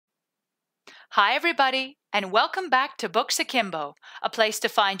Hi, everybody, and welcome back to Books Akimbo, a place to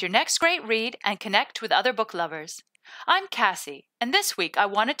find your next great read and connect with other book lovers. I'm Cassie, and this week I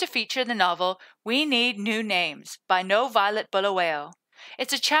wanted to feature the novel We Need New Names by NoViolet Bulawayo.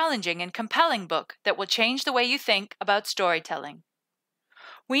 It's a challenging and compelling book that will change the way you think about storytelling.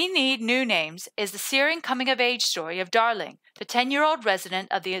 We Need New Names is the searing coming-of-age story of Darling, the 10-year-old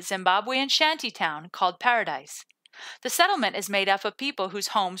resident of the Zimbabwean shanty town called Paradise. The settlement is made up of people whose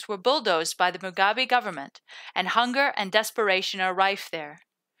homes were bulldozed by the Mugabe government, and hunger and desperation are rife there.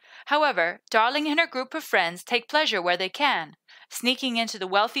 However, Darling and her group of friends take pleasure where they can, sneaking into the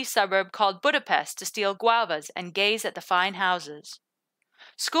wealthy suburb called Budapest to steal guavas and gaze at the fine houses.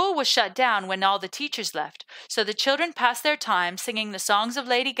 School was shut down when all the teachers left, so the children passed their time singing the songs of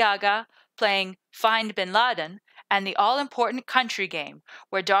Lady Gaga, playing Find Bin Laden, and the all-important country game,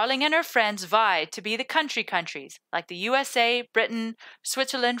 where Darling and her friends vied to be the countries, like the USA, Britain,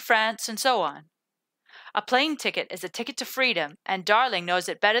 Switzerland, France, and so on. A plane ticket is a ticket to freedom, and Darling knows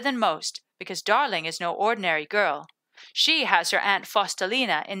it better than most, because Darling is no ordinary girl. She has her Aunt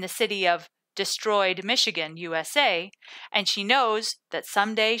Faustelina in the city of destroyed Michigan, USA, and she knows that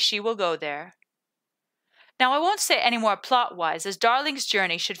someday she will go there. Now, I won't say any more plot-wise, as Darling's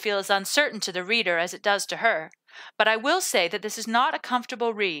journey should feel as uncertain to the reader as it does to her, but I will say that this is not a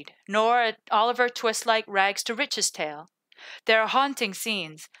comfortable read, nor an Oliver Twist-like rags-to-riches tale. There are haunting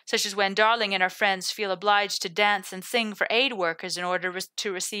scenes, such as when Darling and her friends feel obliged to dance and sing for aid workers in order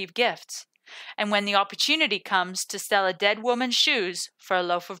to receive gifts, and when the opportunity comes to sell a dead woman's shoes for a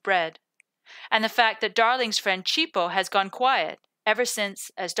loaf of bread. And the fact that Darling's friend Chipo has gone quiet ever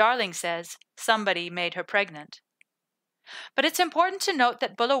since, as Darling says, somebody made her pregnant. But it's important to note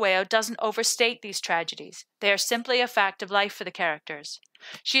that Bulawayo doesn't overstate these tragedies. They are simply a fact of life for the characters.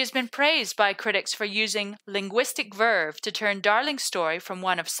 She has been praised by critics for using linguistic verve to turn Darling's story from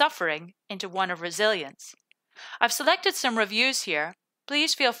one of suffering into one of resilience. I've selected some reviews here.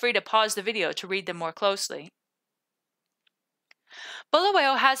 Please feel free to pause the video to read them more closely.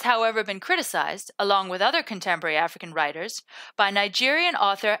 Bulawayo has, however, been criticized, along with other contemporary African writers, by Nigerian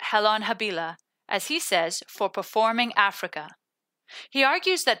author Helon Habila, as he says, for performing Africa. He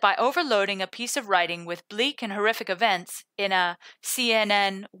argues that by overloading a piece of writing with bleak and horrific events in a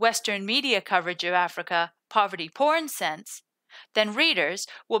CNN Western media coverage of Africa poverty porn sense, then readers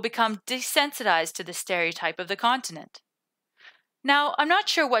will become desensitized to the stereotype of the continent. Now, I'm not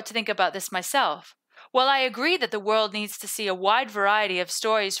sure what to think about this myself. While I agree that the world needs to see a wide variety of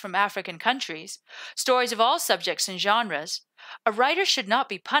stories from African countries, stories of all subjects and genres, a writer should not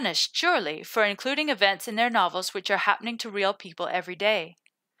be punished, surely, for including events in their novels which are happening to real people every day.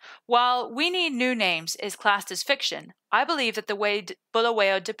 While We Need New Names is classed as fiction, I believe that the way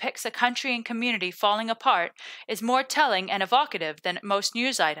Bulawayo depicts a country and community falling apart is more telling and evocative than most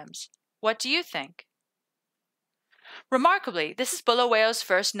news items. What do you think? Remarkably, this is Bulawayo's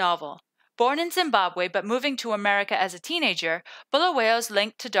first novel. Born in Zimbabwe but moving to America as a teenager, Bulawayo's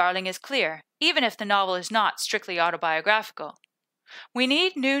link to Darling is clear, even if the novel is not strictly autobiographical. We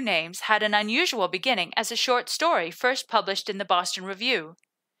Need New Names had an unusual beginning as a short story first published in the Boston Review.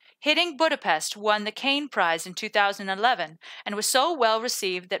 Hitting Budapest won the Kane Prize in 2011 and was so well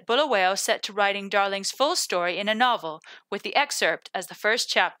received that Bulawayo set to writing Darling's full story in a novel, with the excerpt as the first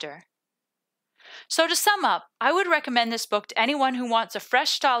chapter. So to sum up, I would recommend this book to anyone who wants a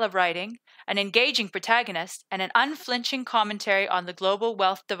fresh style of writing, an engaging protagonist, and an unflinching commentary on the global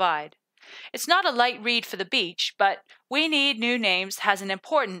wealth divide. It's not a light read for the beach, but We Need New Names has an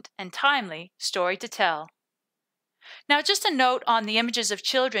important and timely story to tell. Now, just a note on the images of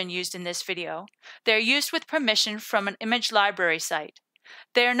children used in this video. They are used with permission from an image library site.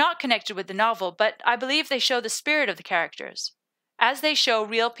 They are not connected with the novel, but I believe they show the spirit of the characters. As they show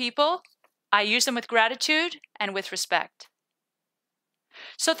real people, I use them with gratitude and with respect.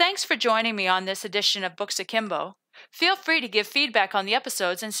 So thanks for joining me on this edition of Books Akimbo. Feel free to give feedback on the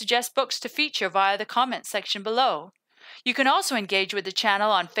episodes and suggest books to feature via the comments section below. You can also engage with the channel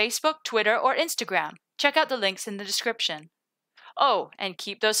on Facebook, Twitter, or Instagram. Check out the links in the description. Oh, and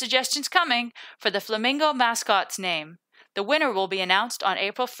keep those suggestions coming for the flamingo mascot's name. The winner will be announced on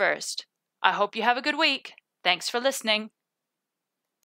April 1st. I hope you have a good week. Thanks for listening.